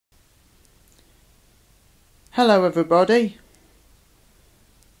Hello everybody.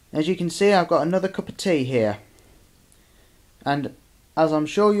 As you can see, I've got another cup of tea here, and as I'm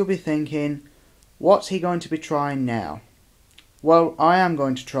sure you'll be thinking, what's he going to be trying now? Well, I am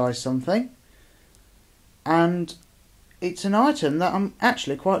going to try something, and it's an item that I'm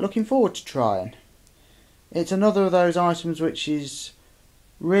actually quite looking forward to trying. It's another of those items which has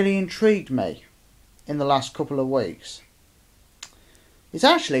really intrigued me in the last couple of weeks. It's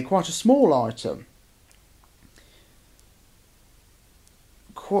actually quite a small item.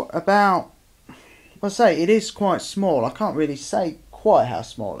 It is quite small. I can't really say quite how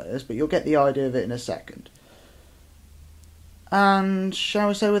small it is, but you'll get the idea of it in a second. And shall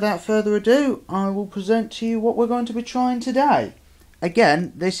we say, without further ado, I will present to you what we're going to be trying today.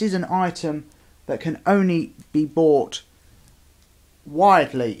 Again, this is an item that can only be bought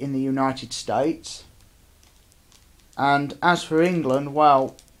widely in the United States. And as for England,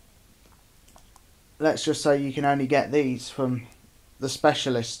 well, let's just say you can only get these from the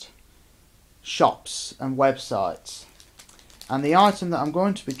specialist shops and websites. And the item that I'm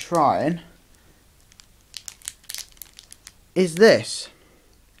going to be trying is this: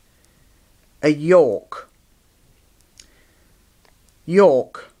 a York.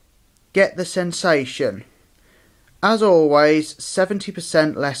 York, get the sensation. As always,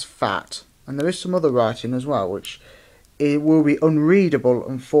 70% less fat, and there is some other writing as well, which it will be unreadable,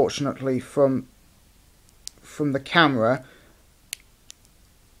 unfortunately, from the camera.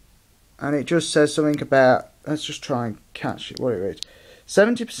 And it just says something about, let's just try and catch it, what it reads.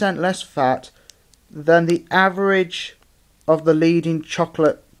 70% less fat than the average of the leading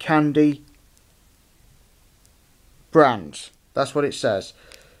chocolate candy brands. That's what it says.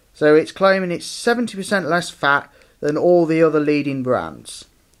 So it's claiming it's 70% less fat than all the other leading brands.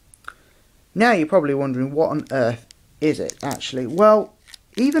 Now you're probably wondering, what on earth is it actually? Well,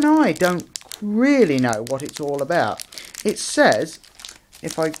 even I don't really know what it's all about. It says,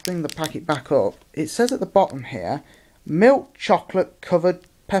 if I bring the packet back up, it says at the bottom here, milk chocolate covered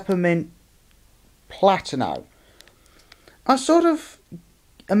peppermint platano. I sort of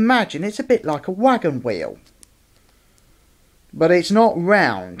imagine it's a bit like a wagon wheel, but it's not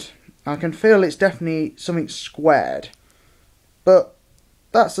round. I can feel it's definitely something squared, but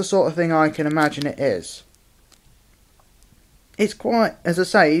that's the sort of thing I can imagine it is. It's quite, as I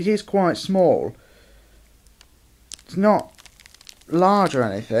say, it is quite small. It's not large or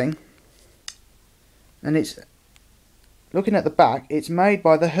anything, and it's, looking at the back, it's made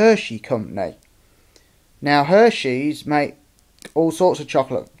by the Hershey company. Now Hershey's make all sorts of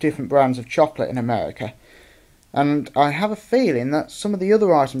chocolate, different brands of chocolate in America, and I have a feeling that some of the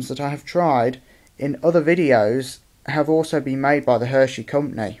other items that I have tried in other videos have also been made by the Hershey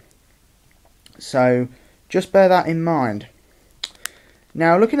company, so just bear that in mind.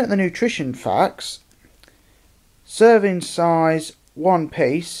 Now, looking at the nutrition facts, serving size, 1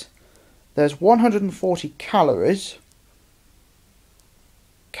 piece, there's 140 calories,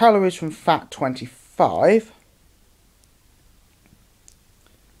 calories from fat 25,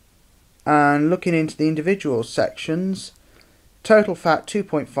 and looking into the individual sections, total fat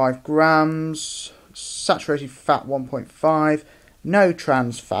 2.5 grams, saturated fat 1.5, no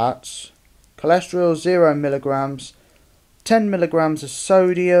trans fats, cholesterol 0 milligrams, 10 milligrams of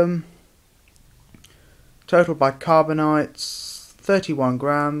sodium, total bicarbonates 31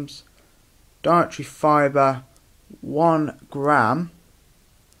 grams, dietary fibre 1 gram,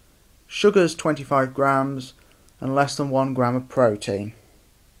 sugars 25 grams, and less than 1 gram of protein.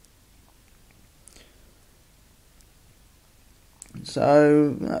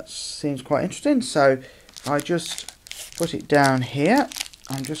 So that seems quite interesting. So if I just put it down here,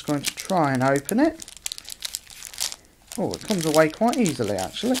 I'm just going to try and open it. Oh, it comes away quite easily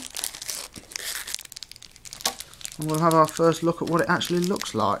actually. And we'll have our first look at what it actually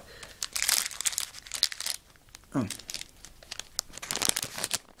looks like. Oh.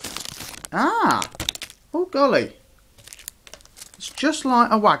 Ah! Oh golly! It's just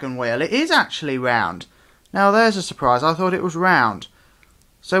like a wagon wheel. It is actually round. Now there's a surprise, I thought it was round.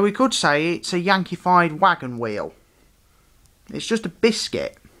 So we could say it's a Yankeefied wagon wheel. It's just a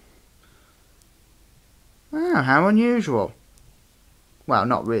biscuit. Oh, how unusual. Well,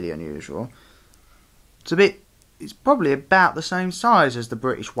 not really unusual. It's probably about the same size as the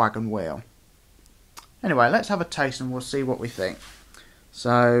British wagon wheel. Anyway, let's have a taste and we'll see what we think.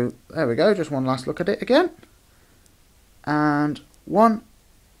 So, there we go, just one last look at it again. And 1,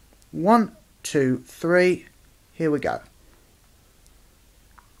 2, 3, here we go.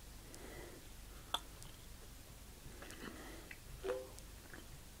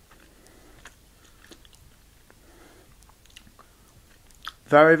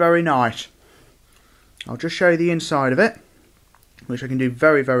 Very, very nice. I'll just show you the inside of it, which I can do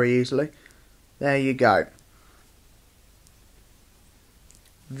very, very easily. There you go.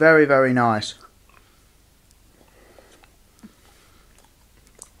 Very, very nice.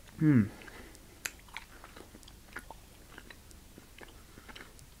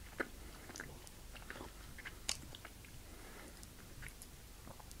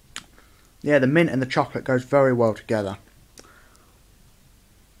 Yeah, the mint and the chocolate goes very well together.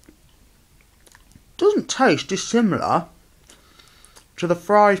 Doesn't taste dissimilar to the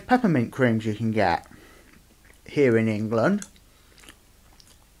Fry's peppermint creams you can get here in England.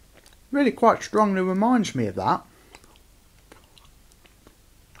 Really quite strongly reminds me of that.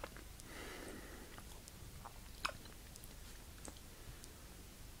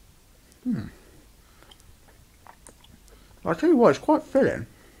 I'll tell you what, it's quite filling.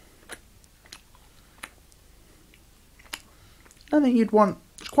 I don't think you'd want,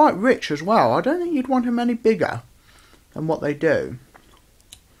 it's quite rich as well. I don't think you'd want them any bigger than what they do.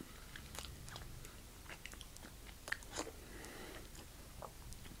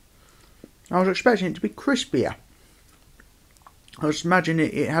 I was expecting it to be crispier. I was imagining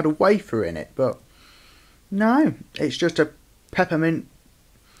it had a wafer in it, but no, it's just a peppermint,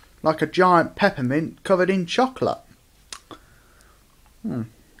 like a giant peppermint covered in chocolate.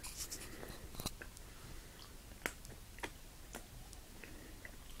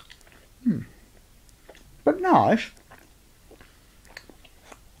 But nice.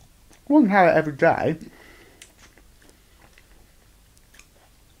 Wouldn't have it every day.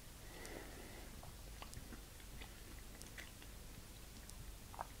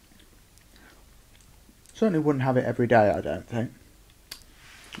 Certainly wouldn't have it every day, I don't think.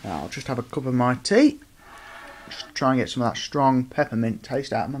 Now, I'll just have a cup of my tea. Just try and get some of that strong peppermint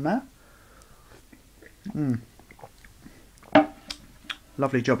taste out of my mouth.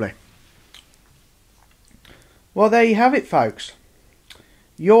 Lovely jubbly. Well, there you have it, folks.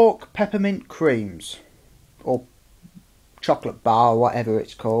 York Peppermint Creams. Or chocolate bar, or whatever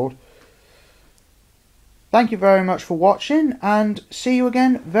it's called. Thank you very much for watching, and see you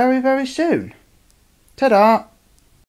again very, very soon. Ta-da!